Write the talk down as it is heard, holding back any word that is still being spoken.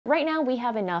right now we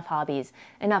have enough hobbies.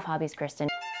 Enough hobbies, Kristin.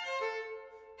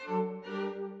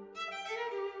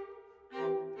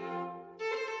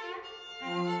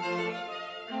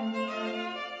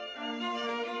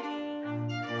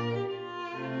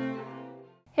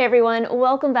 Hey everyone,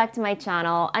 welcome back to my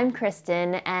channel. I'm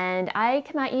Kristin and I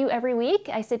come at you every week.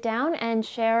 I sit down and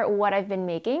share what I've been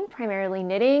making, primarily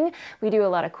knitting. We do a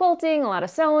lot of quilting, a lot of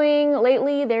sewing.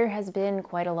 Lately there has been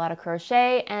quite a lot of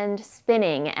crochet and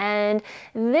spinning. And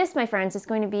this, my friends, is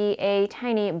going to be a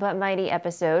tiny but mighty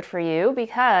episode for you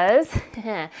because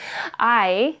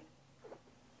are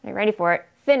you ready for it?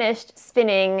 Finished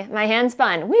spinning my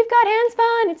Handspun. We've got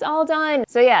Handspun, it's all done.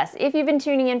 So yes, if you've been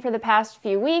tuning in for the past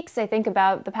few weeks, I think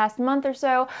about the past month or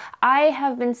so, I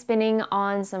have been spinning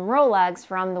on some Rolags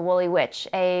from the Woolly Witch,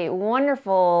 a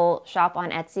wonderful shop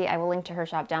on Etsy. I will link to her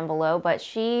shop down below, but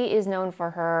she is known for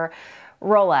her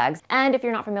Rolags. And if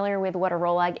you're not familiar with what a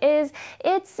Rolag is,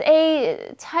 it's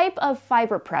a type of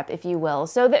fiber prep, if you will.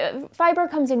 So the fiber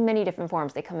comes in many different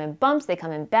forms. They come in bumps, they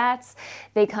come in bats,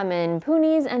 they come in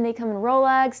poonies, and they come in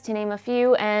Rolags, to name a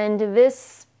few. And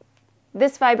this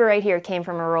fiber right here came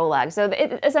from a Rolag. So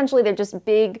essentially they're just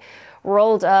big,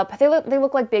 rolled up. They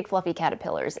look like big fluffy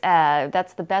caterpillars.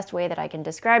 That's the best way that I can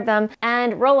describe them.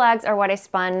 And Rolags are what I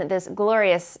spun this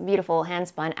glorious, beautiful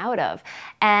Handspun out of.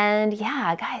 And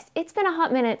yeah, guys, it's been a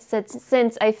hot minute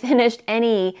since I finished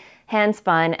any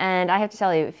Handspun, and I have to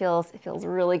tell you, it feels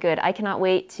really good. I cannot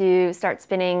wait to start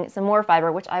spinning some more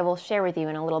fiber, which I will share with you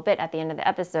in a little bit at the end of the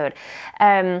episode.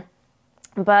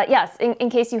 But yes, in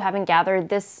case you haven't gathered,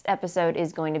 this episode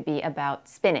is going to be about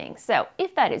spinning. So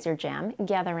if that is your jam,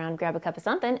 gather around, grab a cup of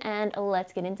something, and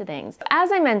let's get into things.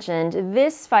 As I mentioned,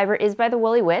 this fiber is by the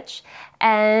Woolly Witch,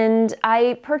 and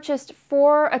I purchased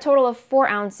a total of 4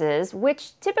 ounces,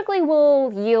 which typically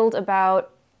will yield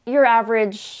about your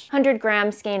average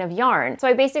 100-gram skein of yarn. So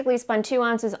I basically spun 2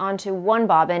 ounces onto one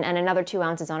bobbin and another 2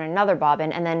 ounces on another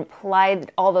bobbin, and then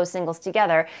plied all those singles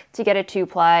together to get a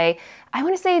 2-ply. I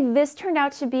want to say this turned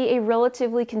out to be a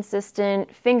relatively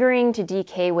consistent fingering to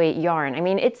DK weight yarn. I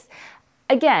mean,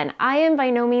 again, I am by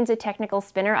no means a technical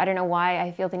spinner. I don't know why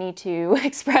I feel the need to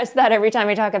express that every time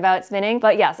I talk about spinning.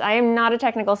 But yes, I am not a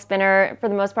technical spinner. For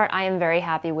the most part, I am very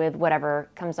happy with whatever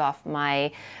comes off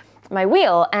my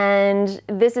wheel, and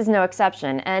this is no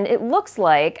exception. And it looks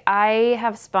like I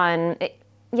have spun,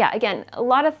 yeah, again, a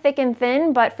lot of thick and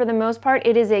thin, but for the most part,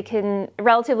 it is a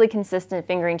relatively consistent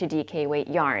fingering to DK weight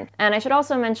yarn. And I should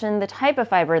also mention the type of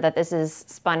fiber that this is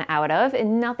spun out of.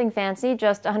 Nothing fancy,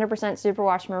 just 100%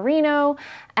 superwash merino,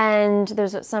 and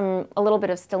there's a little bit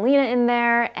of stellina in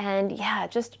there, and yeah,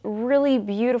 just really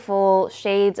beautiful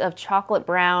shades of chocolate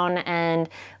brown and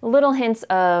little hints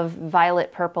of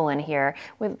violet purple in here,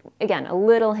 with, again,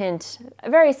 a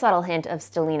very subtle hint of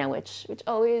stellina, which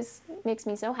always makes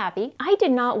me so happy. I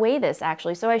did not weigh this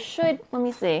actually, so I should, let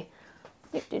me see.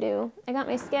 I got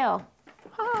my scale.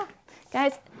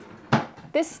 Guys,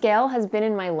 this scale has been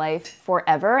in my life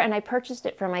forever, and I purchased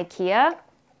it from IKEA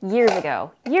years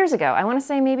ago. I want to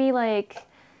say maybe like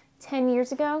 10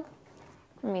 years ago.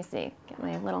 Let me see, get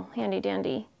my little handy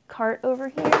dandy cart over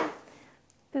here.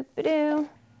 Boop-a-doo.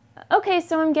 Okay,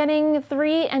 so I'm getting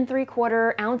 3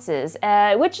 3/4 ounces,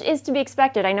 which is to be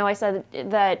expected. I know I said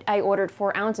that I ordered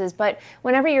 4 ounces, but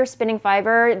whenever you're spinning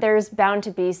fiber, there's bound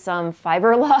to be some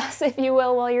fiber loss, if you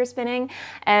will, while you're spinning.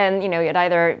 And, you know, it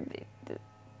either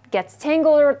gets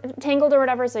tangled or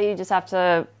whatever, so you just have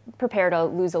to prepare to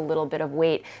lose a little bit of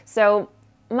weight. So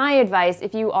my advice,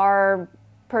 if you are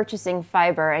purchasing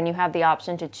fiber and you have the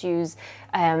option to choose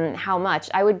how much,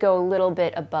 I would go a little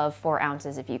bit above 4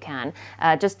 ounces if you can,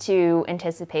 just to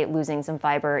anticipate losing some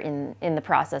fiber in the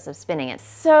process of spinning it.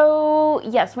 So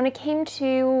yes, when it came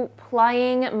to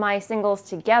plying my singles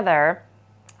together,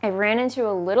 I ran into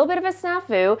a little bit of a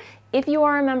snafu. If you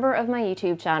are a member of my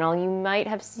YouTube channel, you might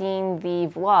have seen the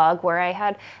vlog where I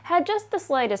had just the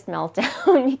slightest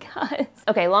meltdown because,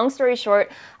 okay, long story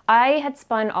short, I had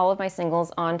spun all of my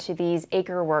singles onto these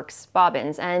Akerworks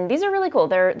bobbins, and these are really cool.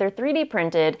 They're 3D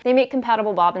printed. They make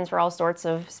compatible bobbins for all sorts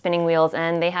of spinning wheels,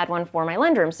 and they had one for my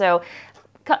Lendrum. So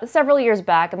several years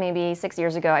back, maybe 6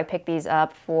 years ago, I picked these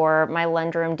up for my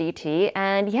Lendrum DT,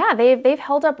 and yeah, they've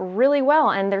held up really well,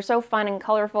 and they're so fun and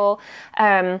colorful.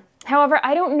 However,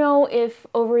 I don't know if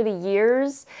over the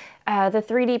years, the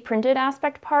 3D printed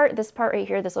aspect part, this part right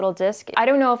here, this little disc, I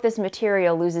don't know if this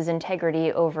material loses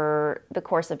integrity over the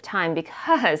course of time,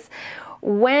 because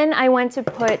when I went to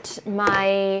put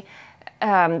my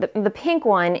the pink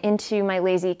one into my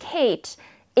Lazy Kate,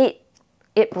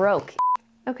 it broke.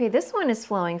 Okay, this one is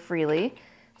flowing freely,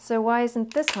 so why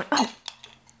isn't this one? Oh!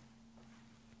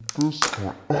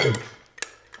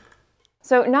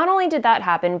 So not only did that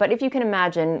happen, but if you can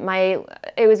imagine,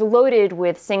 it was loaded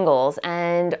with singles,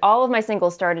 and all of my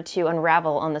singles started to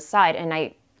unravel on the side, and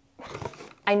I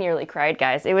nearly cried,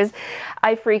 guys.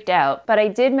 I freaked out, but I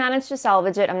did manage to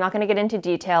salvage it. I'm not going to get into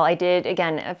detail. I did,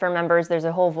 again, for members, there's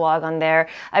a whole vlog on there.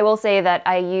 I will say that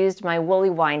I used my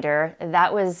woolly winder.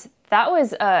 That was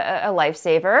a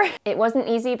lifesaver. It wasn't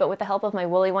easy, but with the help of my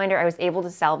woolly winder, I was able to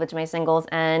salvage my singles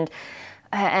and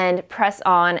press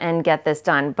on and get this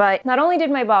done. But not only did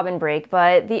my bobbin break,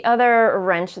 but the other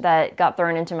wrench that got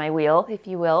thrown into my wheel, if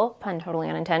you will, pun totally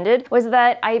unintended, was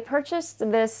that I purchased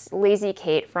this Lazy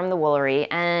Kate from the Woolery,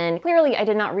 and clearly I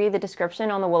did not read the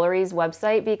description on the Woolery's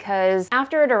website, because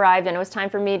after it arrived and it was time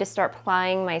for me to start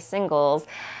plying my singles,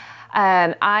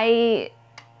 I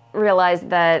realized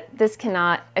that this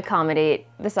cannot accommodate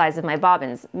the size of my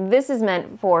bobbins. This is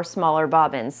meant for smaller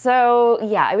bobbins. So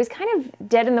yeah, I was kind of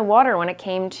dead in the water when it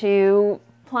came to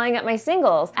plying up my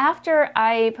singles. After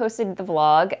I posted the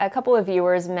vlog, a couple of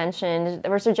viewers mentioned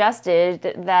or suggested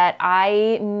that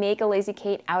I make a Lazy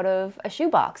Kate out of a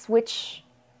shoebox, which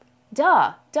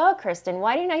duh, Kristin,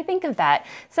 why didn't I think of that?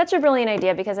 Such a brilliant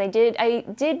idea, because I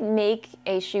did make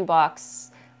a shoebox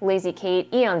Lazy Kate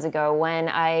eons ago when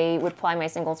I would ply my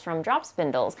singles from drop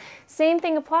spindles. Same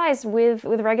thing applies with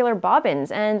regular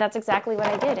bobbins, and that's exactly what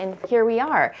I did, and here we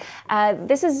are.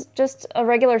 This is just a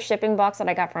regular shipping box that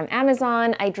I got from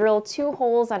Amazon. I drilled 2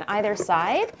 holes on either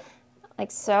side, like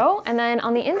so, and then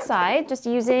on the inside, just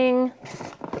using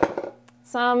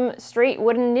some straight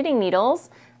wooden knitting needles,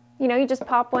 you know, you just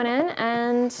pop one in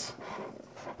and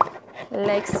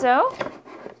like so.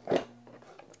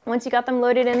 Once you got them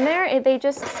loaded in there, they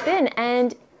just spin,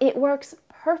 and it works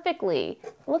perfectly.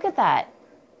 Look at that.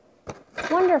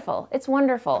 Wonderful. It's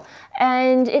wonderful.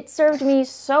 And it served me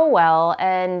so well,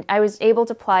 and I was able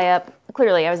to ply up,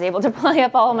 clearly I was able to ply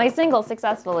up all of my singles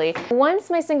successfully. Once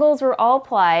my singles were all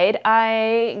plied,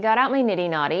 I got out my Niddy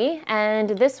Noddy, and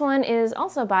this one is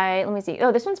also by, let me see,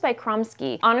 oh, this one's by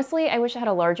Kromski. Honestly, I wish I had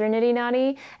a larger Niddy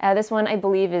Noddy. This one, I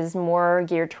believe, is more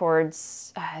geared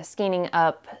towards skeining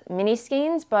up mini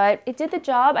skeins, but it did the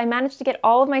job. I managed to get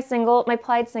all of my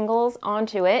plied singles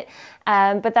onto it,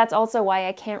 but that's also why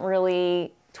I can't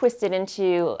really twist it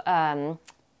into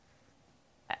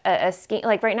a skein.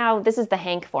 Like right now, this is the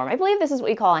hank form. I believe this is what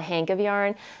you call a hank of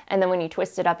yarn, and then when you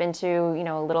twist it up into, you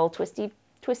know, a little twisty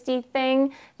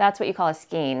thing, that's what you call a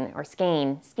skein, or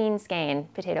skein,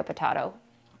 potato, potato.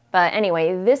 But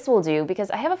anyway, this will do,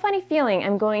 because I have a funny feeling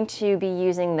I'm going to be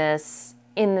using this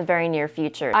in the very near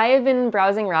future. I have been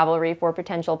browsing Ravelry for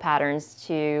potential patterns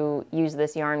to use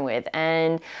this yarn with,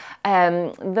 and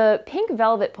the Pink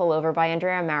Velvet Pullover by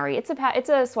Andrea Maury, it's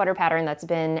a sweater pattern that's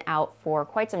been out for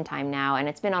quite some time now, and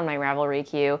it's been on my Ravelry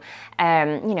queue.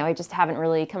 You know, I just haven't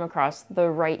really come across the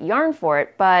right yarn for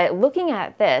it, but looking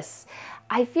at this,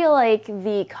 I feel like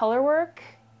the colorwork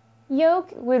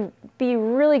yoke would be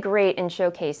really great in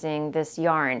showcasing this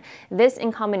yarn. This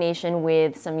in combination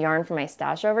with some yarn from my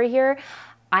stash over here,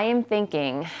 I am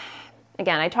thinking,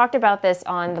 again, I talked about this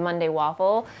on the Monday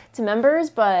Waffle to members,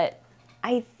 but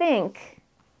I think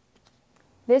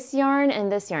this yarn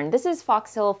and this yarn, this is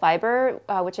Foxhill Fiber,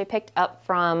 which I picked up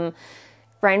from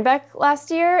Rhinebeck last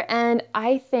year, and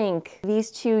I think these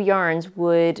 2 yarns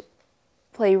would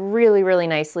play really, really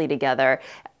nicely together.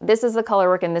 This is the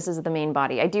colorwork and this is the main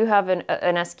body. I do have an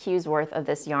SQ's worth of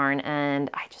this yarn, and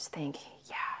I just think,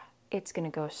 yeah, it's gonna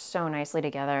go so nicely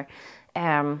together.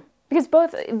 Because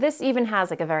this even has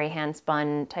like a very hand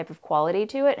spun type of quality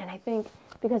to it, and I think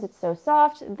because it's so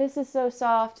soft, this is so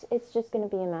soft, it's just gonna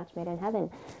be a match made in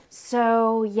heaven.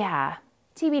 So yeah,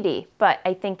 TBD, but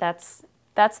I think that's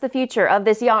the future of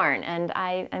this yarn, and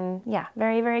I'm yeah,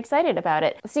 very, very excited about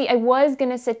it. See, I was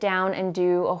gonna sit down and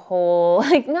do a whole,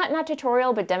 like, not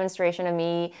tutorial, but demonstration of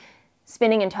me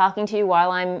spinning and talking to you while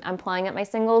I'm plying up my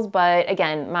singles, but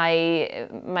again,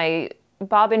 my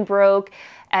bobbin broke,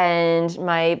 and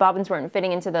my bobbins weren't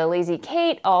fitting into the Lazy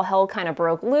Kate. All hell kind of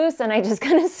broke loose, and I just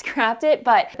kind of scrapped it.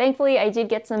 But thankfully, I did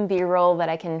get some B-roll that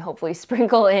I can hopefully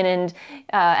sprinkle in and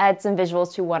add some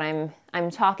visuals to what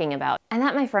I'm talking about. And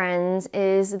that, my friends,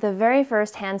 is the very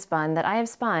first hand spun that I have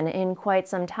spun in quite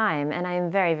some time, and I am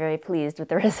very, very pleased with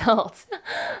the results.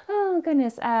 Oh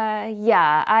goodness,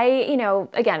 yeah, you know,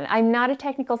 again, I'm not a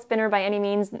technical spinner by any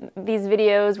means. These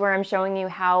videos where I'm showing you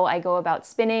how I go about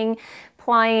spinning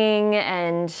plying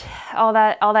and all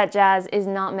that jazz is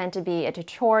not meant to be a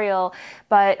tutorial,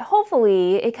 but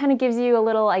hopefully it kind of gives you a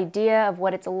little idea of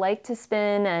what it's like to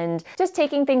spin and just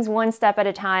taking things one step at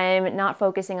a time, not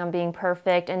focusing on being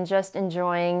perfect and just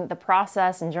enjoying the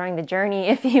process, enjoying the journey,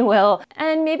 if you will.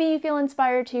 And maybe you feel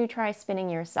inspired to try spinning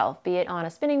yourself, be it on a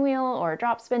spinning wheel or a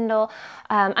drop spindle.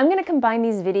 I'm going to combine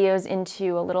these videos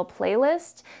into a little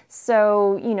playlist,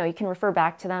 so you can refer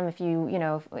back to them if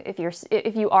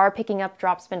if you are picking up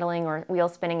drop spindling or wheel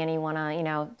spinning and you want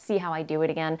to see how I do it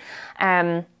again.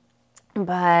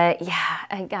 But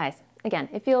yeah, guys, again,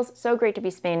 it feels so great to be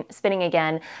spinning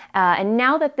again. And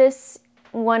now that this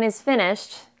one is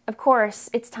finished, of course,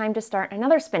 it's time to start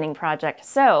another spinning project.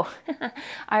 So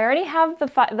I already have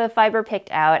the fiber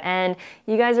picked out, and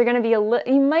you guys are going to be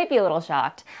you might be a little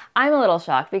shocked. I'm a little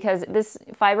shocked because this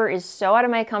fiber is so out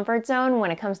of my comfort zone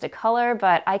when it comes to color,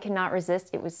 but I cannot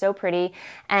resist. It was so pretty,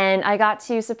 and I got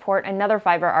to support another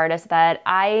fiber artist that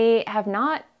I have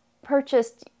not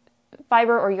purchased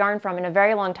fiber or yarn from in a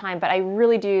very long time, but I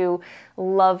really do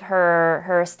love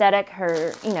her aesthetic,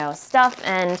 her stuff,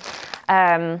 and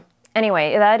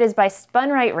anyway, that is by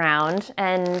Spun Right Round,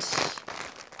 and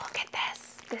look at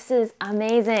this. This is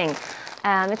amazing.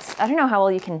 I don't know how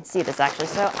well you can see this actually,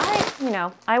 so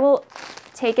I will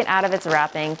take it out of its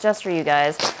wrapping just for you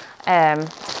guys, and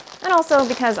also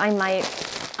because I might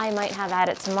have at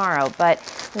it tomorrow. But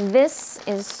this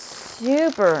is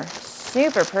super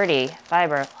pretty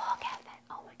fiber. Look at that.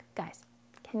 Oh my God, guys,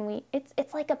 can we?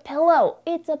 It's like a pillow.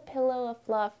 It's a pillow of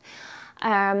fluff.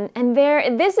 And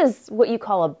this is what you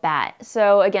call a bat.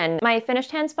 So again, my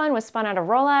finished handspun was spun out of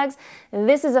Rollags.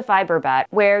 This is a fiber bat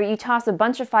where you toss a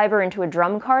bunch of fiber into a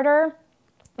drum carder.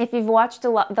 If you've watched The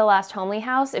Last Homely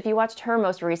House, if you watched her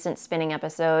most recent spinning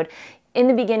episode, in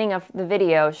the beginning of the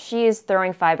video, she is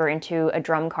throwing fiber into a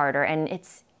drum carder, and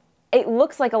it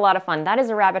looks like a lot of fun. That is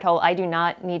a rabbit hole I do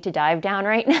not need to dive down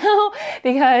right now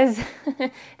because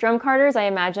drum carters, I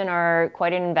imagine, are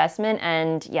quite an investment.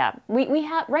 And yeah,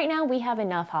 right now we have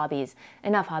enough hobbies,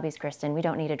 Kristin. We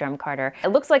don't need a drum carter. It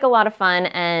looks like a lot of fun,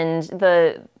 and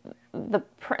the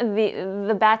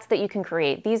bats that you can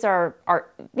create, these are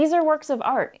art. These are works of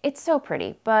art. It's so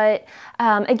pretty. But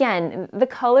again, the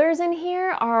colors in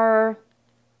here are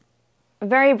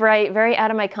very bright, very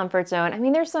out of my comfort zone. I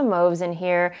mean, there's some mauves in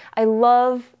here.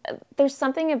 There's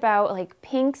something about like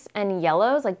pinks and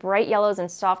yellows, like bright yellows and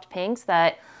soft pinks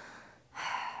that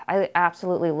I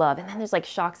absolutely love. And then there's like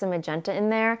shocks of magenta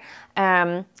in there.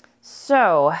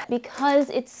 So because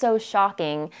it's so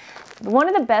shocking, one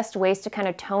of the best ways to kind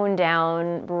of tone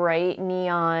down bright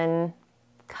neon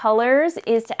colors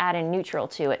is to add a neutral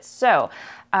to it. So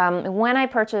when I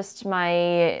purchased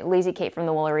my Lazy Kate from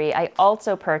the Woolery, I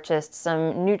also purchased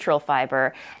some neutral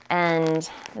fiber, and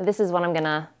this is what I'm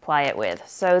gonna ply it with.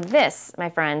 So this, my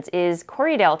friends, is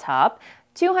Corriedale top,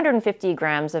 250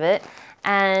 grams of it,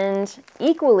 and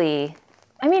equally,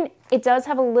 I mean, it does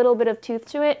have a little bit of tooth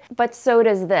to it, but so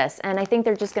does this. And I think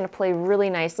they're just gonna play really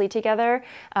nicely together,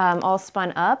 all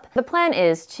spun up. The plan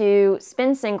is to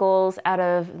spin singles out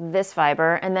of this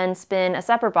fiber and then spin a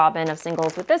separate bobbin of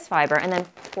singles with this fiber and then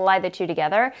ply the two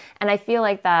together. And I feel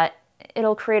like that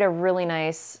it'll create a really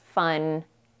nice, fun,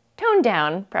 toned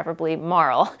down, preferably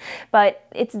marl. But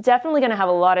it's definitely gonna have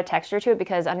a lot of texture to it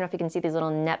because I don't know if you can see these little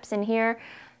neps in here.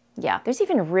 Yeah, there's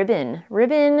even ribbon,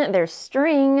 there's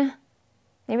string.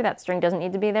 Maybe that string doesn't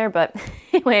need to be there, but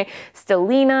anyway,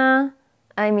 stellina.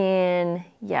 I mean,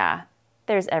 yeah,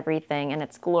 there's everything and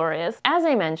it's glorious. As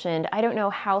I mentioned, I don't know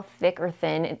how thick or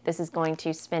thin this is going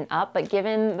to spin up, but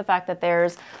given the fact that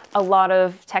there's a lot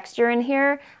of texture in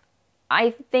here,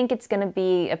 I think it's gonna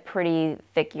be a pretty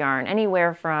thick yarn,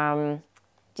 anywhere from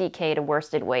DK to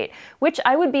worsted weight, which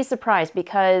I would be surprised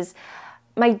because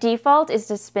my default is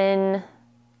to spin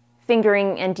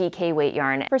fingering and DK weight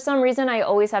yarn. For some reason, I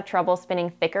always have trouble spinning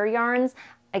thicker yarns.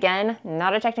 Again,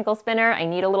 not a technical spinner. I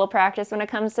need a little practice when it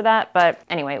comes to that. But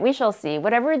anyway, we shall see.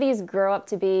 Whatever these grow up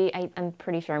to be, I'm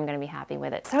pretty sure I'm gonna be happy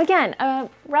with it. So again, a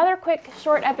rather quick,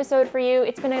 short episode for you.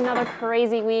 It's been another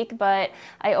crazy week, but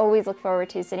I always look forward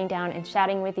to sitting down and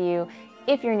chatting with you.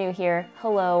 If you're new here,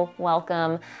 hello,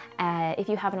 welcome. If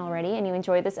you haven't already and you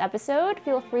enjoyed this episode,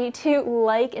 feel free to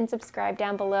like and subscribe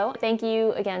down below. Thank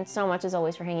you again so much as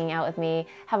always for hanging out with me.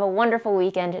 Have a wonderful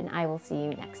weekend and I will see you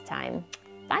next time.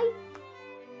 Bye.